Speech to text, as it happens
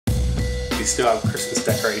actually still have Christmas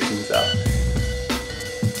decorations up,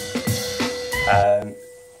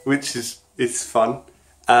 which is fun.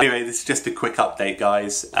 Anyway, this is just a quick update,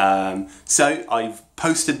 guys. So I've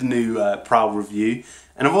posted the new Prowl review,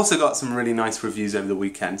 and I've also got some really nice reviews over the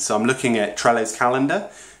weekend. So I'm looking at Trello's calendar,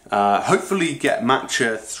 hopefully get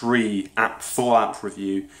Matcha 3 full app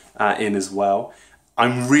review in as well.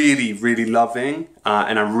 I'm really loving,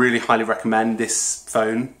 and I really highly recommend this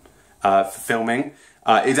phone for filming.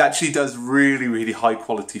 It actually does really high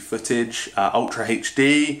quality footage, Ultra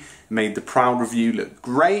HD, made the Prowl review look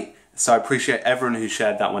great. So I appreciate everyone who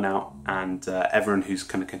shared that one out, and everyone who's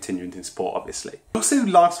kind of continuing to support, obviously. Also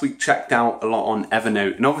last week checked out a lot on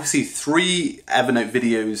Evernote, and obviously 3 Evernote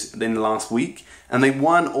videos in the last week, and they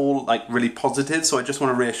weren't all like really positive, so I just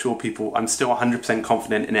want to reassure people I'm still 100%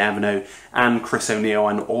 confident in Evernote and Chris O'Neill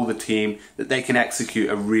and all the team that they can execute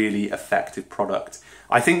a really effective product.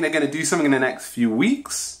 I think they're going to do something in the next few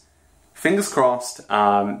weeks, fingers crossed,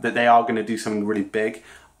 that they are going to do something really big.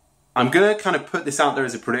 I'm going to kind of put this out there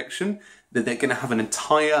as a prediction that they're going to have an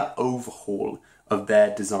entire overhaul of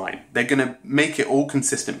their design. They're going to make it all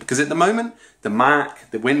consistent, because at the moment, the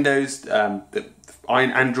Mac, the Windows, the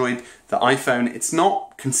Android, the iPhone, it's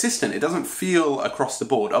not consistent. It doesn't feel across the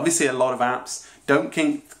board. Obviously, a lot of apps don't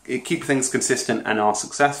keep things consistent and are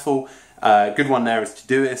successful. A good one there is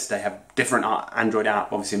Todoist. They have different Android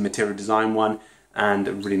app, obviously a material design one, and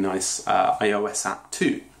a really nice iOS app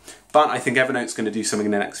too. But I think Evernote's going to do something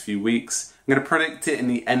in the next few weeks. I'm going to predict it in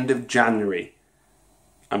the end of January.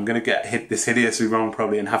 I'm going to get this hideously wrong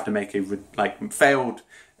probably and have to make a failed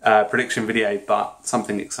prediction video, but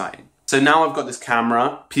something exciting. So now I've got this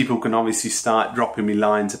camera, people can obviously start dropping me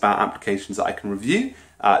lines about applications that I can review.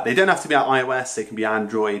 They don't have to be on iOS, they can be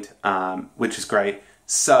Android, which is great.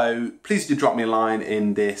 So please do drop me a line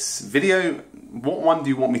in this video. What one do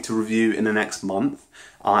you want me to review in the next month?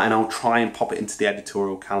 And I'll try and pop it into the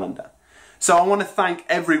editorial calendar. So I want to thank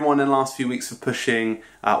everyone in the last few weeks for pushing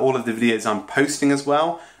all of the videos I'm posting as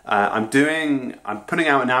well. I'm putting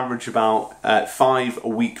out an average about 5 a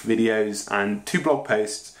week videos and 2 blog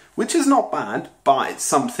posts, which is not bad, but it's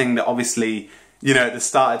something that obviously, you know, at the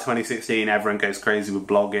start of 2016, everyone goes crazy with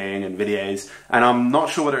blogging and videos, and I'm not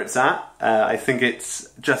sure whether it's that. I think it's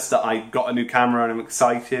just that I got a new camera and I'm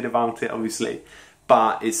excited about it, obviously.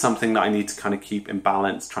 But it's something that I need to kind of keep in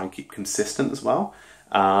balance, try and keep consistent as well.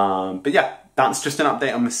 But yeah, that's just an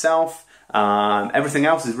update on myself. Everything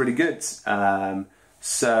else is really good.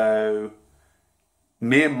 So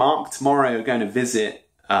me and Mark tomorrow are going to visit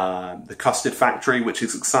the custard factory, which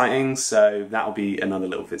is exciting. So that'll be another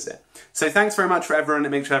little visit. So thanks very much for everyone.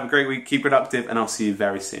 Make sure you have a great week, keep productive, and I'll see you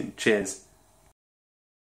very soon. Cheers.